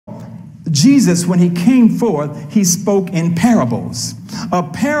Jesus, when he came forth, he spoke in parables. A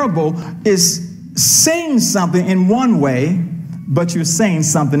parable is saying something in one way, but you're saying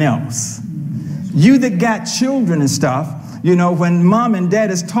something else. You that got children and stuff, you know, when mom and dad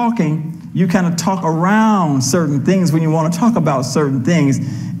is talking, you kind of talk around certain things when you want to talk about certain things.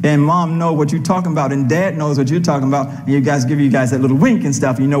 And mom knows what you're talking about, and dad knows what you're talking about, and you guys give you guys that little wink and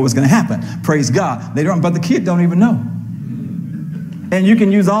stuff, and you know what's going to happen. Praise God. They don't, but the kid don't even know. And you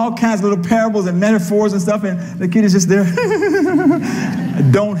can use all kinds of little parables and metaphors and stuff, and the kid is just there.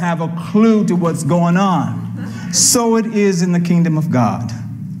 Don't have a clue to what's going on. So it is in the kingdom of God.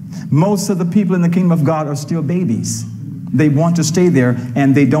 Most of the people in the kingdom of God are still babies. They want to stay there,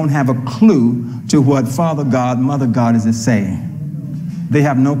 and they don't have a clue to what Father God, Mother God is saying. They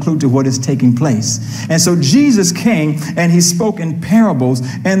have no clue to what is taking place. And so Jesus came and he spoke in parables.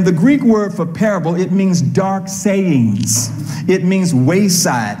 And the Greek word for parable, it means dark sayings. It means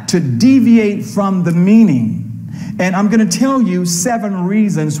wayside, to deviate from the meaning. And I'm going to tell you 7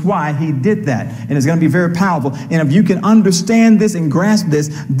 reasons why he did that. And it's going to be very powerful. And if you can understand this and grasp this,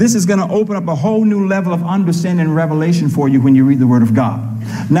 this is going to open up a whole new level of understanding and revelation for you when you read the Word of God.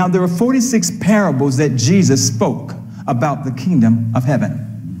 Now, there are 46 parables that Jesus spoke about the kingdom of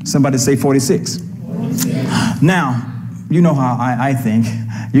heaven. Somebody say 46. 46. Now, you know how I think.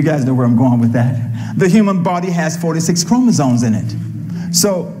 You guys know where I'm going with that. The human body has 46 chromosomes in it.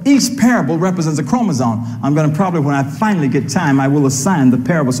 So each parable represents a chromosome. I'm going to probably, when I finally get time, I will assign the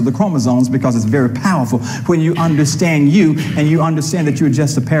parables to the chromosomes because it's very powerful when you understand you and you understand that you're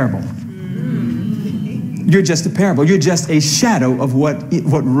just a parable. You're just a parable. You're just a shadow of what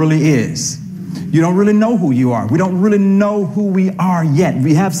really is. You don't really know who you are. We don't really know who we are yet.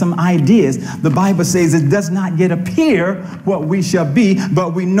 We have some ideas. The Bible says it does not yet appear what we shall be,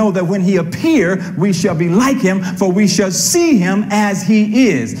 but we know that when he appear, we shall be like him, for we shall see him as he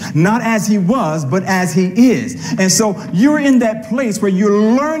is. Not as he was, but as he is. And so you're in that place where you're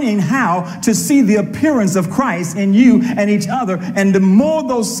learning how to see the appearance of Christ in you and each other. And the more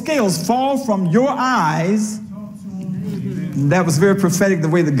those scales fall from your eyes, that was very prophetic the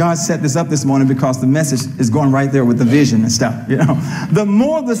way that God set this up this morning, because the message is going right there with the vision and stuff. You know, the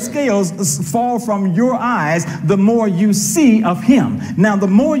more the scales fall from your eyes, the more you see of him. Now, the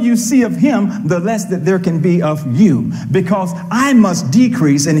more you see of him, the less that there can be of you, because I must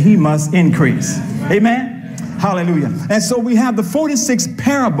decrease and he must increase. Amen. Hallelujah. And so we have the 46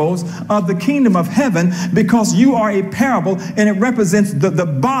 parables of the kingdom of heaven, because you are a parable, and it represents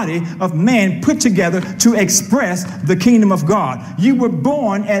the body of man put together to express the kingdom of God. You were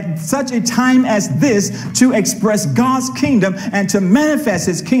born at such a time as this to express God's kingdom and to manifest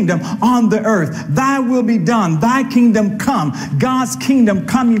his kingdom on the earth. Thy will be done, thy kingdom come, God's kingdom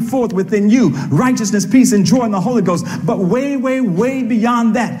coming forth within you, righteousness, peace, and joy in the Holy Ghost. But way, way, way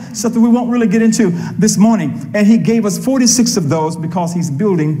beyond that, something we won't really get into this morning. And he gave us 46 of those because he's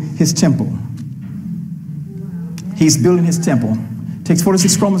building his temple. He's building his temple. It takes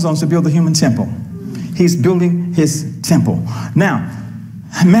 46 chromosomes to build the human temple. He's building his temple. Now,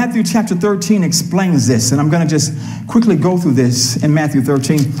 Matthew chapter 13 explains this, and I'm going to just quickly go through this in Matthew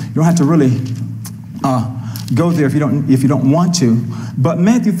 13. You don't have to really go there if you don't want to. But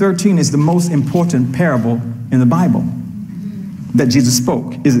Matthew 13 is the most important parable in the Bible that Jesus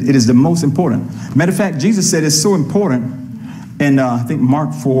spoke. It is the most important. Matter of fact, Jesus said it's so important, and I think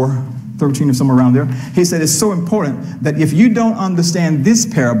Mark 4:13 or somewhere around there, he said it's so important that if you don't understand this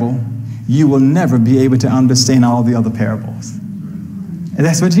parable, you will never be able to understand all the other parables. And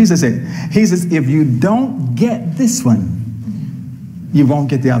that's what Jesus said. He says, if you don't get this one, you won't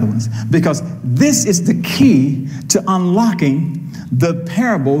get the other ones, because this is the key to unlocking the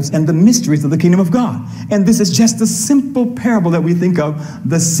parables and the mysteries of the kingdom of God. And this is just a simple parable that we think of,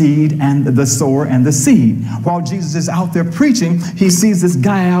 the seed and the sower and the seed. While Jesus is out there preaching, he sees this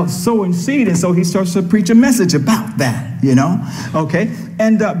guy out sowing seed, and so he starts to preach a message about that, you know, okay?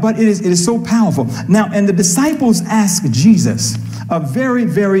 And but it is so powerful. Now, and the disciples ask Jesus a very,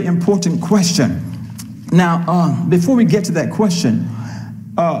 very important question. Now, before we get to that question,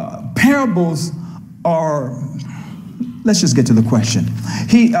 parables are... Let's just get to the question.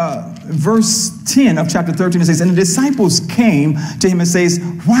 Verse 10 of chapter 13, it says, and the disciples came to him and says,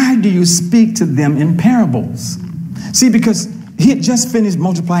 why do you speak to them in parables? See, because he had just finished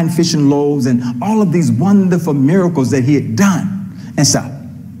multiplying fish and loaves and all of these wonderful miracles that he had done and stuff.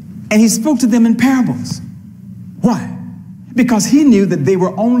 And he spoke to them in parables. Why? Because he knew that they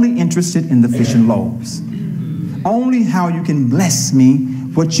were only interested in the fish and loaves. Only how you can bless me,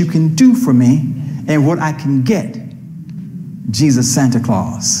 what you can do for me, and what I can get. Jesus Santa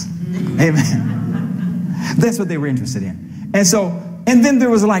Claus. Amen. That's what they were interested in. And so and then there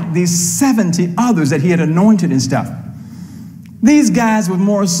was like these 70 others that he had anointed and stuff. These guys were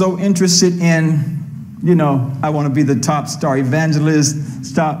more so interested in, you know, I want to be the top star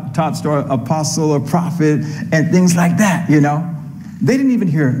evangelist, top star apostle or prophet, and things like that, you know. They didn't even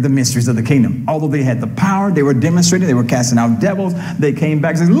hear the mysteries of the kingdom. Although they had the power, they were demonstrating, they were casting out devils. They came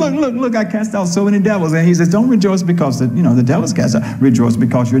back and said, look, I cast out so many devils. And he says, don't rejoice because, the devil's cast out. Rejoice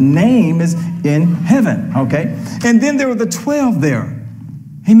because your name is in heaven, okay? And then there were the 12 there.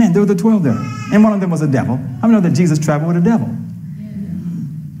 Amen, there were the 12 there. And one of them was a devil. I know that Jesus traveled with a devil.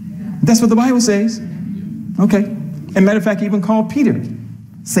 That's what the Bible says. Okay. And matter of fact, he even called Peter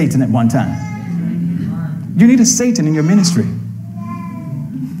Satan at one time. You need a Satan in your ministry.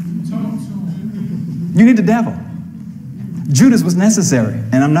 You need the devil. Judas was necessary,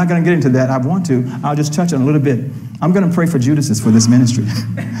 and I'm not going to get into that. I want to. I'll just touch on a little bit. I'm going to pray for Judases for this ministry.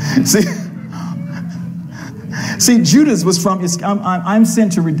 See, Judas was from, I'm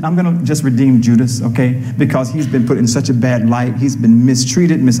sent to, I'm going to just redeem Judas, okay? Because he's been put in such a bad light. He's been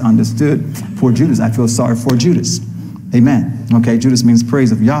mistreated, misunderstood. Poor Judas. I feel sorry for Judas. Amen. Okay, Judas means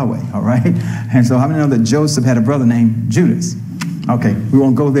praise of Yahweh, all right? And so how many know that Joseph had a brother named Judas? Okay, we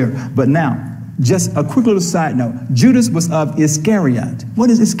won't go there. But now, just a quick little side note. Judas was of Iscariot. What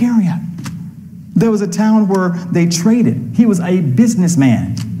is Iscariot? There was a town where they traded. He was a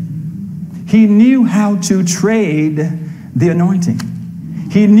businessman. He knew how to trade the anointing.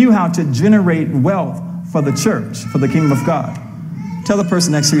 He knew how to generate wealth for the church, for the kingdom of God. Tell the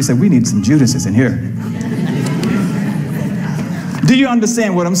person next to you, say, we need some Judases in here. Do you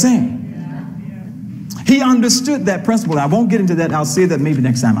understand what I'm saying? He understood that principle. I won't get into that. I'll say that maybe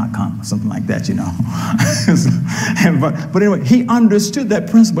next time I come, or something like that, you know. but anyway, he understood that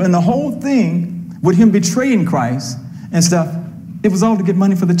principle. And the whole thing with him betraying Christ and stuff, it was all to get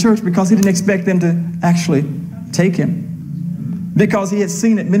money for the church because he didn't expect them to actually take him. Because he had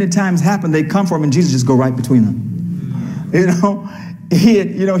seen it many times happen. They'd come for him and Jesus just go right between them. You know, he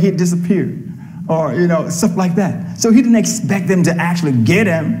had disappeared. Or, stuff like that. So he didn't expect them to actually get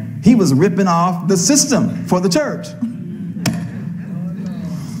him. He was ripping off the system for the church.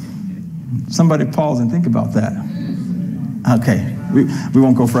 Somebody pause and think about that. Okay, we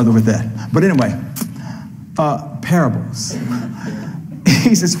won't go further with that. But anyway, parables.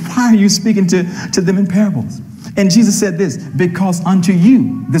 He says, why are you speaking to them in parables? And Jesus said this, because unto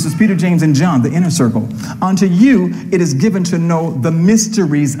you, this was Peter, James, and John, the inner circle, unto you it is given to know the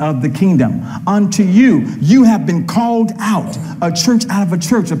mysteries of the kingdom. Unto you, you have been called out, a church out of a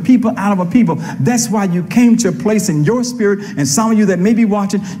church, a people out of a people. That's why you came to a place in your spirit, and some of you that may be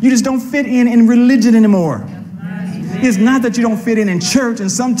watching, you just don't fit in religion anymore. It's not that you don't fit in church, and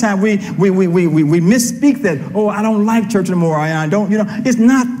sometimes we misspeak that, oh, I don't like church anymore, I don't, it's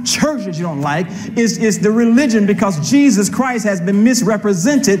not church that you don't like, it's the religion, because Jesus Christ has been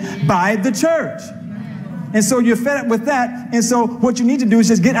misrepresented by the church. And so you're fed up with that, and so what you need to do is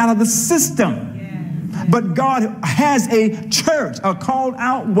just get out of the system. But God has a church, a called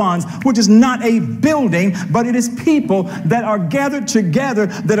out ones, which is not a building, but it is people that are gathered together,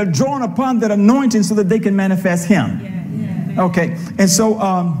 that are drawn upon that anointing so that they can manifest Him. Okay, and so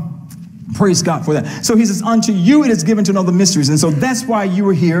praise God for that. So he says, unto you it is given to know the mysteries. And so that's why you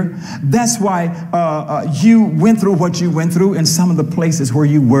were here. That's why you went through what you went through in some of the places where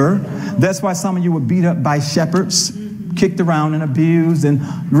you were. That's why some of you were beat up by shepherds, kicked around and abused and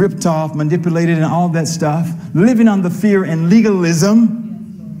ripped off, manipulated and all that stuff, living under fear and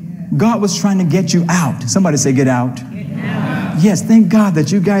legalism. God was trying to get you out. Somebody say, get out. Yes, thank God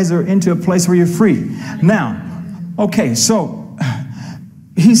that you guys are into a place where you're free. Now, okay, so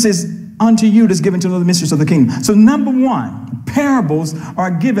he says, unto you it is given to know the mysteries of the kingdom. So number one, parables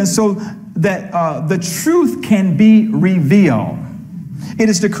are given so that the truth can be revealed. It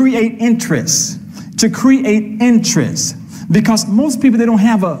is to create interest. To create interest, because most people, they don't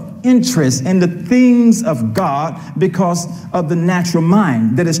have an interest in the things of God because of the natural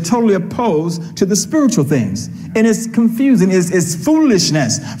mind that is totally opposed to the spiritual things. And it's confusing, it's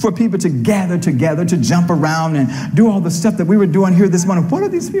foolishness for people to gather together, to jump around and do all the stuff that we were doing here this morning. What are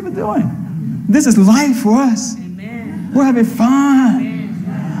these people doing? This is life for us. Amen. We're having fun.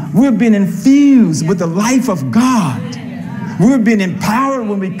 Amen. We're being infused with the life of God. We're being empowered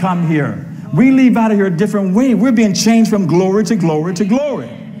when we come here. We leave out of here a different way. We're being changed from glory to glory to glory.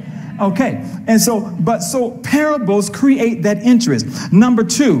 Okay. And so parables create that interest. Number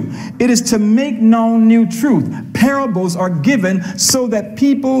two, it is to make known new truth. Parables are given so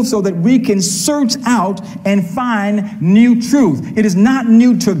that we can search out and find new truth. It is not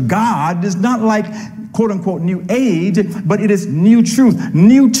new to God. It's not like quote unquote new age, but it is new truth,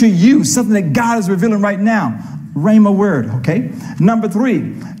 new to you, something that God is revealing right now. Rhema word, okay? Number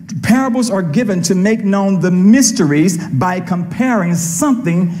 3, parables are given to make known the mysteries by comparing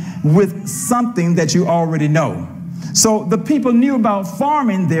something with something that you already know. So the people knew about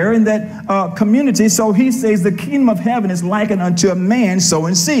farming there in that community. So he says the kingdom of heaven is likened unto a man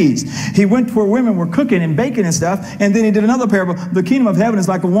sowing seeds. He went to where women were cooking and baking and stuff. And then he did another parable. The kingdom of heaven is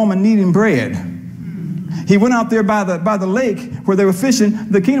like a woman kneading bread. He went out there by the lake where they were fishing.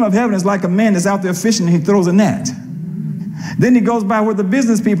 The kingdom of heaven is like a man that's out there fishing and he throws a net. Then he goes by where the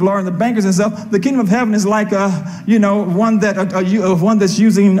business people are and the bankers and stuff. The kingdom of heaven is like one that's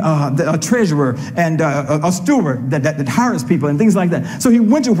using a treasurer and a steward that hires people and things like that. So he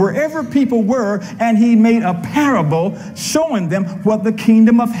went to wherever people were and he made a parable showing them what the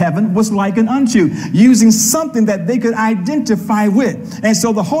kingdom of heaven was likened unto, using something that they could identify with. And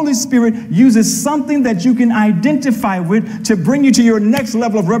so the Holy Spirit uses something that you can identify with to bring you to your next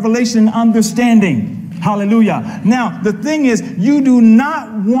level of revelation and understanding. Hallelujah. Now, the thing is, you do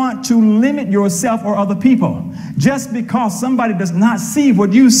not want to limit yourself or other people. Just because somebody does not see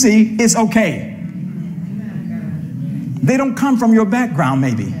what you see, it's okay. They don't come from your background,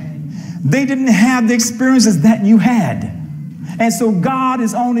 maybe. They didn't have the experiences that you had. And so God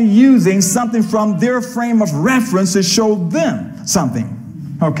is only using something from their frame of reference to show them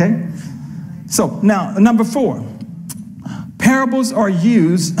something. Okay? So, now, number 4. Parables are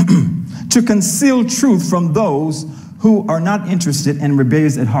used to conceal truth from those who are not interested and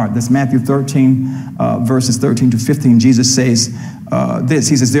rebellious at heart. That's Matthew 13, verses 13 to 15. Jesus says this.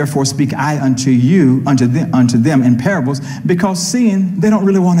 He says, therefore speak I unto them in parables, because seeing, they don't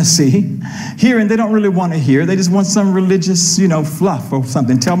really want to see. Hearing, they don't really want to hear. They just want some religious, fluff or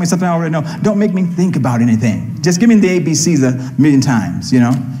something. Tell me something I already know. Don't make me think about anything. Just give me the ABCs a million times,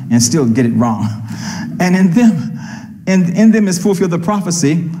 and still get it wrong. And in them is fulfilled the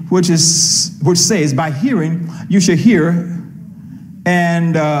prophecy, which says, by hearing you shall hear,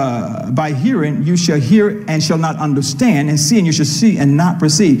 and by hearing you shall hear and shall not understand, and seeing you shall see and not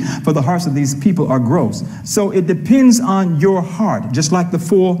perceive, for the hearts of these people are gross. So it depends on your heart, just like the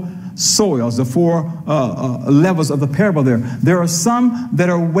 4 soils, the 4 levels of the parable there. There are some that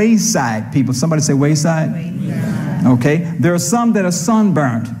are wayside people. Somebody say wayside. Okay. There are some that are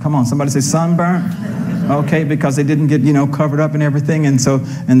sunburned. Come on, somebody say sunburned. Okay, because they didn't get, covered up and everything. And so,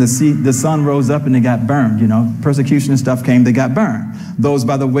 the sun rose up and they got burned, Persecution and stuff came, they got burned. Those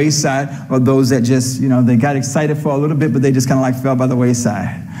by the wayside are those that just, they got excited for a little bit, but they just kind of like fell by the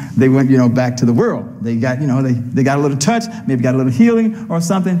wayside. They went, back to the world. They got, they got a little touch, maybe got a little healing or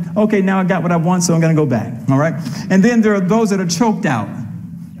something. Okay, now I got what I want, so I'm going to go back. All right. And then there are those that are choked out.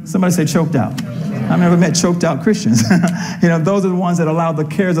 Somebody say choked out. I've never met choked out Christians. Those are the ones that allow the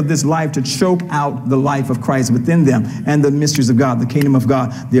cares of this life to choke out the life of Christ within them and the mysteries of God, the kingdom of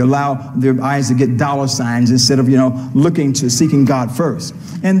God. They allow their eyes to get dollar signs instead of, seeking God first.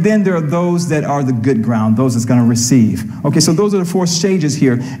 And then there are those that are the good ground, those that's going to receive. Okay, so those are the 4 stages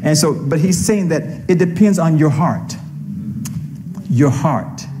here. And so, but he's saying that it depends on your heart. Your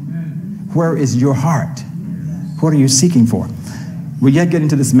heart. Where is your heart? What are you seeking for? We'll yet get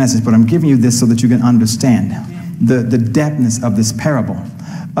into this message, but I'm giving you this so that you can understand the depthness of this parable.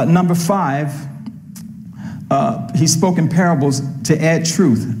 Number 5, he spoke in parables to add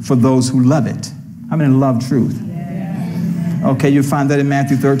truth for those who love it. How many love truth? Okay, you find that in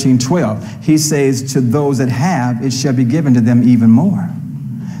Matthew 13:12. He says, to those that have, it shall be given to them even more.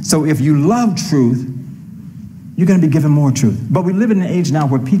 So if you love truth, you're going to be given more truth. But we live in an age now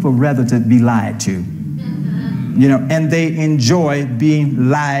where people rather to be lied to. And they enjoy being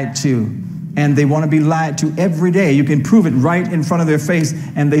lied to. And they want to be lied to every day. You can prove it right in front of their face,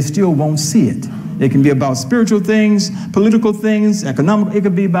 and they still won't see it. It can be about spiritual things, political things, economic. It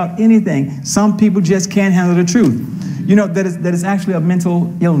could be about anything. Some people just can't handle the truth. That is actually a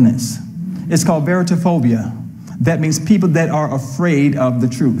mental illness. It's called veritophobia. That means people that are afraid of the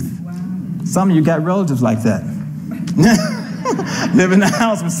truth. Some of you got relatives like that. Live in the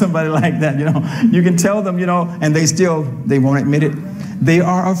house with somebody like that, You can tell them, and they won't admit it. They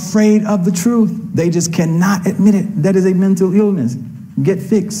are afraid of the truth. They just cannot admit it. That is a mental illness. Get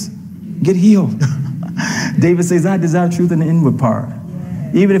fixed. Get healed. David says, I desire truth in the inward part.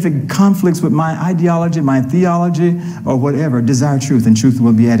 Even if it conflicts with my ideology, my theology, or whatever, desire truth, and truth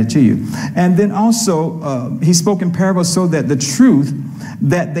will be added to you. And then also, he spoke in parables so that the truth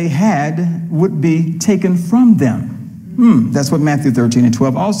that they had would be taken from them. That's what Matthew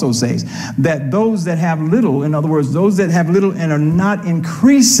 13:12 also says. That those that have little, in other words, those that have little and are not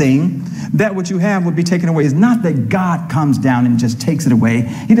increasing, that what you have would be taken away. It's not that God comes down and just takes it away.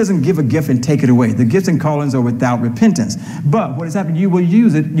 He doesn't give a gift and take it away. The gifts and callings are without repentance. But what has happened, you will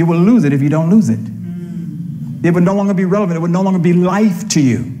use it, you will lose it if you don't lose it. It would no longer be relevant. It would no longer be life to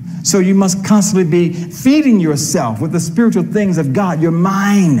you. So you must constantly be feeding yourself with the spiritual things of God, your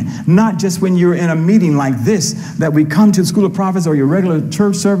mind, not just when you're in a meeting like this, that we come to the School of Prophets or your regular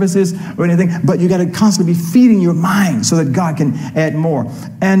church services or anything, but you got to constantly be feeding your mind so that God can add more.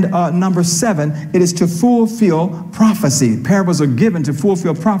 And number 7, it is to fulfill prophecy. Parables are given to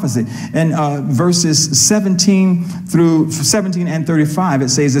fulfill prophecy. And verses 17 and 35, it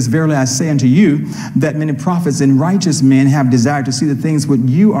says this, verily I say unto you that many prophets and righteous men have desired to see the things what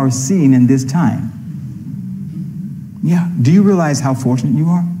you are seeing in this time. Yeah. Do you realize how fortunate you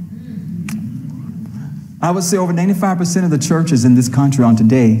are? I would say over 95% of the churches in this country on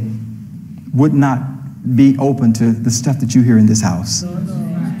today would not be open to the stuff that you hear in this house.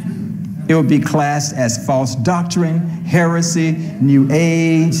 It would be classed as false doctrine, heresy, new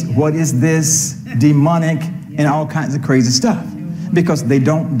age, what is this, demonic, and all kinds of crazy stuff, because they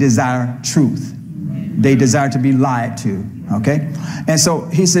don't desire truth. They desire to be lied to. Okay? And so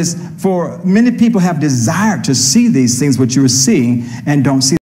he says, for many people have desired to see these things which you are seeing and don't see